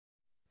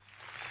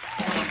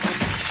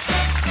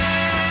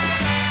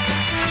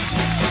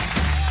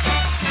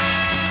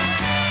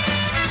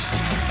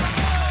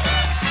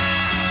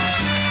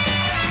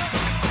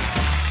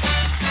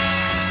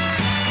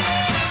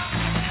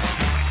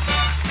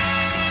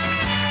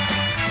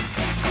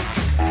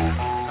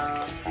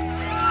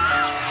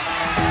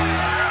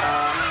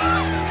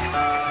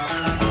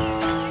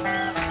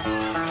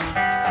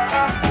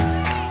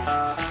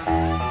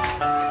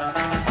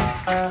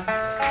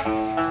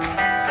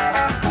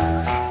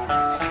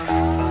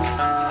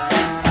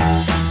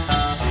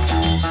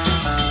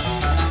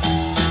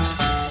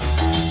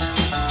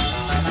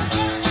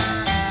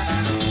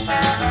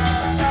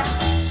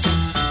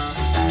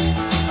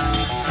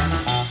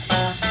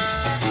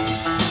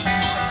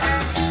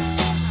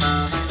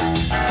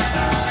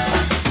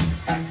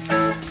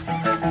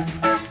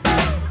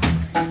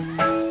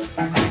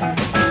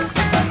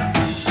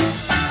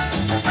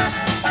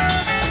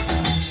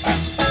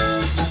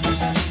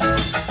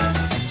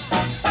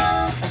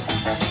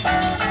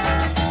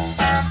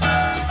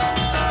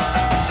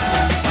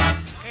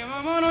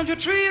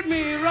treat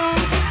me wrong.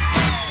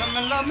 Come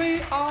and love me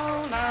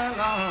all night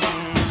long.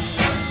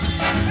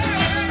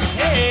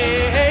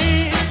 Hey,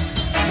 hey,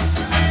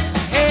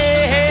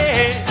 hey,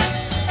 hey,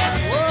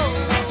 whoa,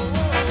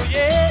 whoa,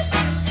 yeah.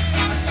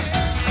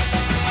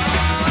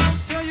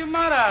 Tell your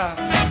mother,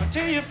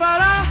 tell your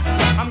father,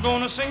 I'm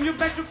gonna sing you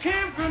back to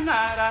Camp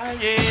Grenada,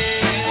 yeah.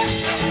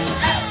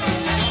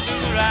 Don't do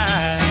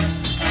right.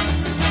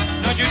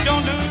 No, you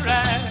don't do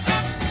right.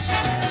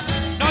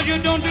 No, you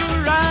don't do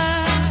right.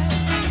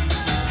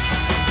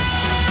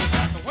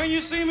 When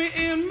you see me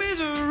in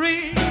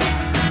misery,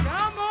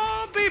 come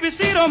on, baby,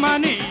 sit on my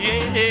knee,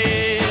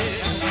 yeah.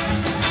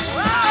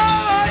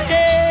 Oh,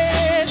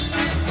 yeah.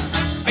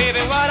 Baby,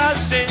 what I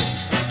say.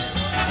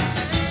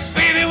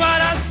 Baby,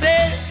 what I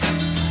say.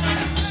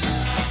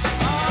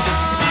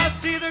 Oh, I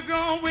see the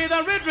girl with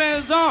a red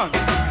dress on.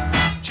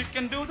 She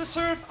can do the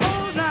surf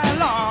all night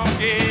long,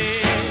 yeah.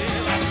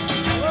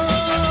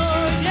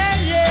 Oh, yeah,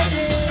 yeah,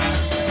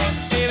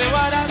 yeah. Baby,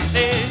 what I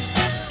say.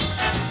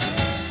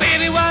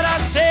 Baby, what I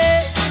say.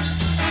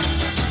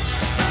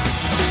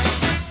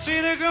 See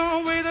the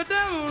girl with a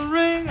diamond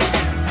ring.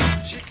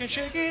 She can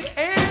shake it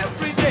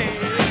every day,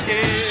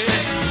 yeah.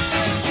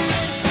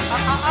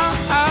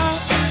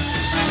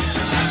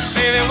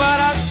 Baby, what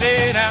I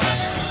say now.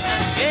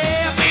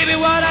 Yeah, baby,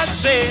 what I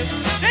say.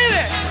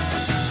 Baby.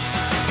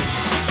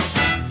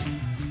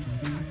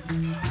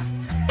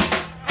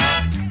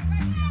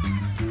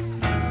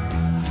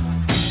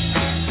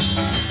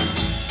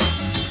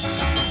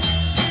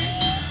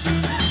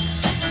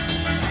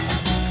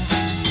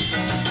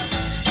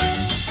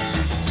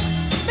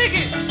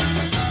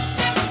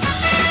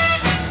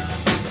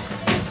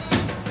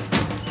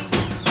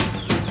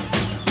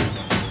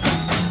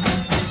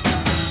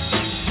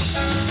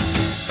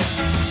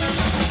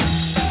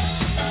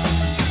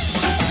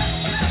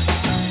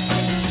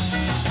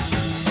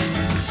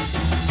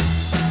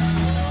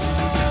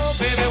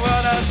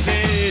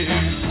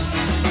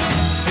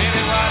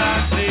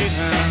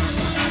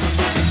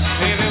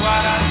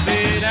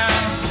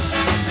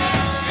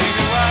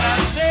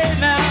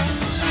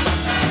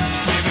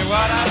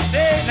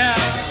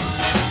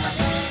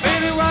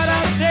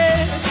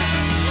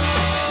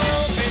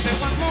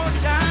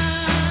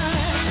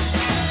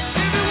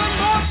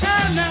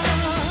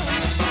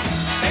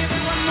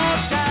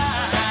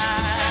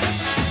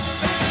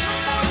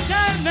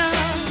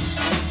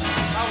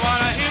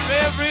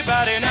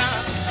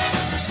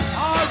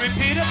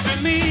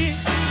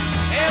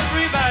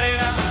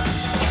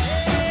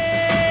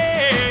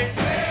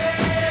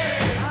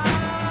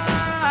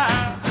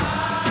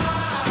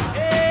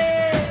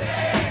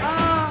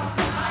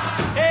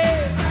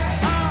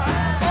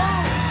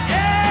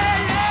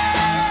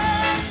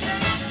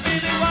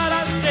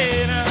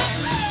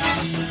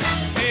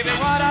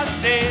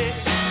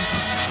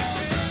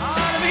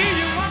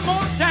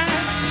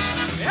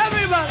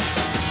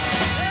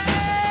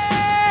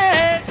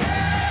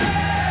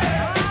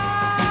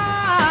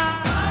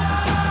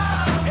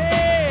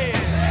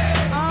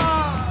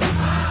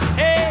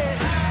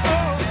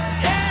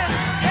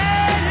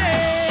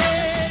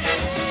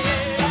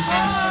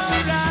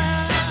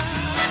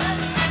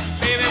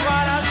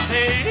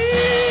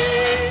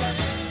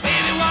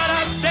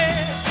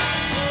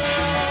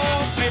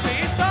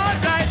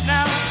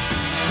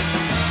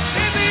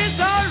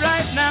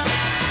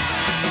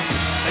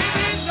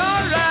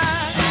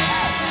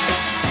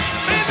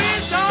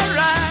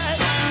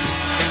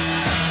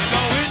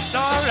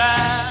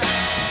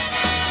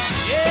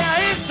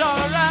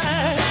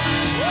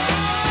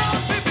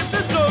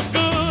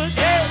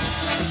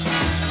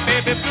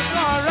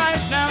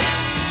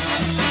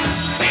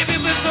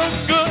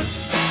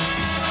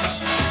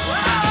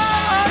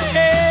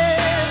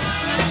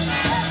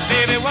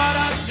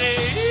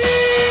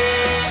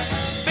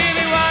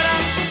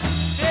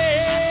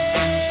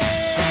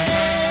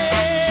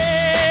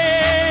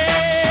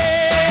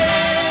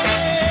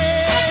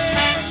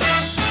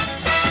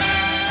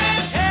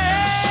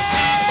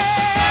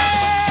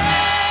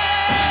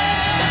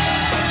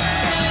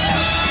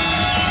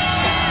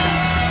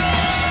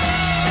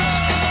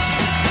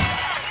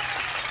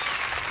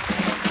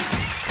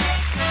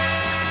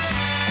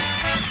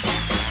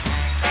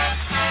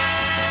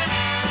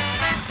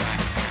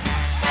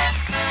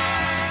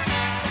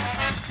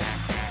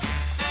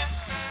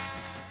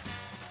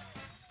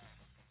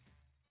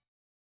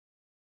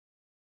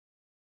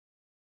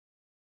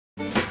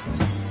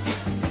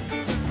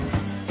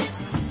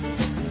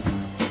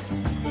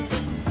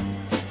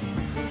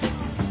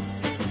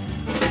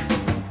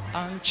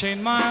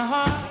 Unchain my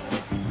heart,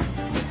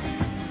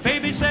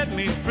 baby, set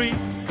me free.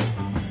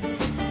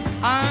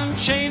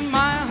 Unchain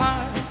my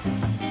heart,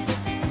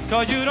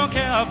 'cause you don't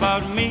care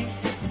about me.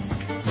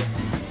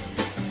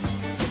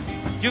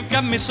 You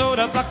got me sewed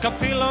up like a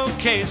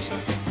pillowcase,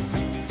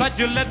 but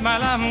you let my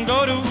life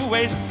go to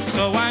waste.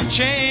 So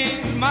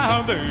unchain my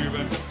heart,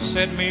 baby,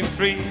 set me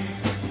free.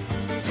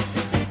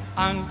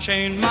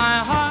 Unchain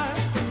my heart,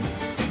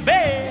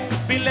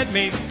 baby, let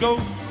me go.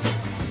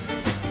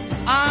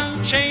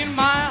 Unchain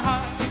my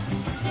heart,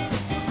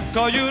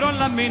 'cause you don't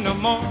love me no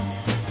more.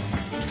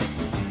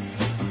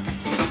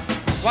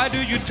 Why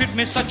do you treat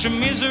me such a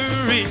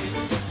misery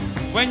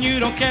when you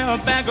don't care a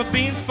bag of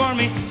beans for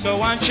me?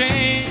 So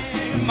unchain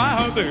my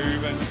heart,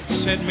 baby,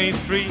 set me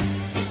free.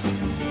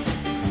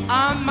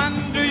 I'm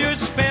under your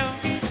spell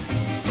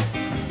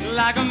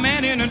like a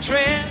man in a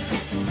trance,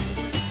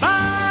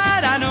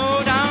 but I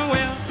know damn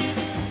well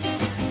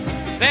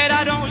that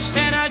I don't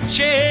stand a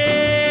chance.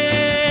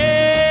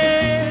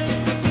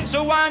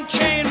 So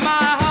unchain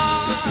my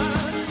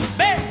heart,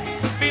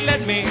 baby,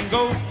 let me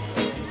go.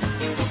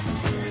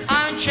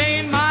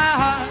 Unchain my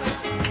heart,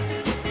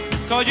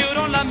 'cause you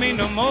don't love me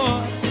no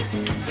more.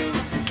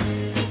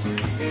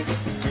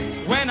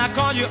 When I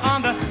call you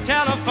on the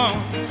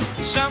telephone,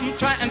 some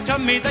try and tell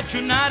me that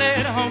you're not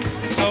at home.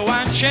 So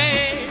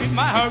unchain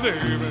my heart,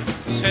 baby,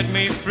 set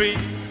me free.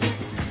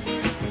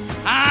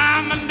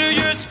 I'm under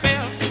your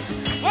spell,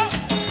 whoa,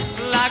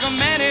 like a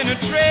man in a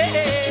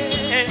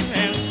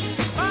trance,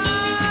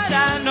 but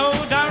I know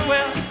darn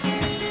well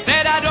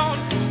that I don't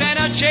stand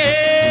a chance.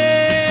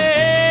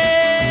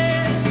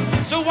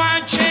 So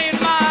unchain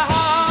my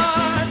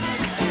heart,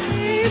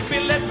 baby,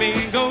 let me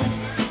go.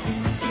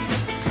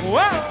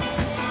 Whoa,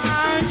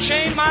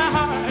 unchain my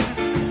heart,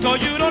 'cause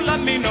you don't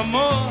love me no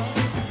more.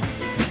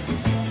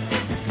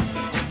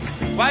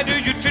 Why do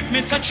you treat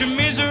me such a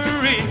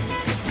misery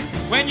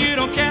when you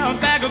don't care a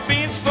bag of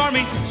beans for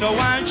me? So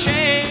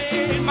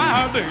unchain my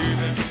heart, baby,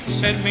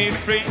 set me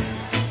free.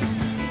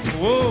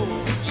 Whoa,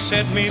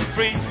 set me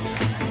free.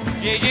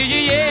 Yeah, yeah,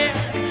 yeah, yeah.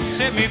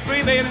 Set me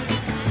free, baby.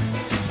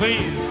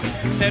 Please,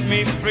 set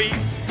me free.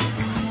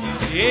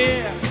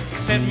 Yeah,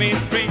 set me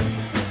free.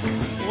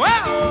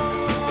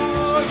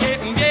 Whoa, yeah,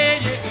 yeah,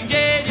 yeah,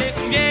 yeah,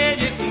 yeah, yeah,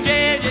 yeah,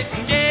 yeah, yeah,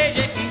 yeah,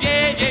 yeah,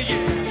 yeah, yeah,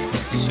 yeah.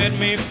 Set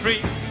me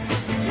free.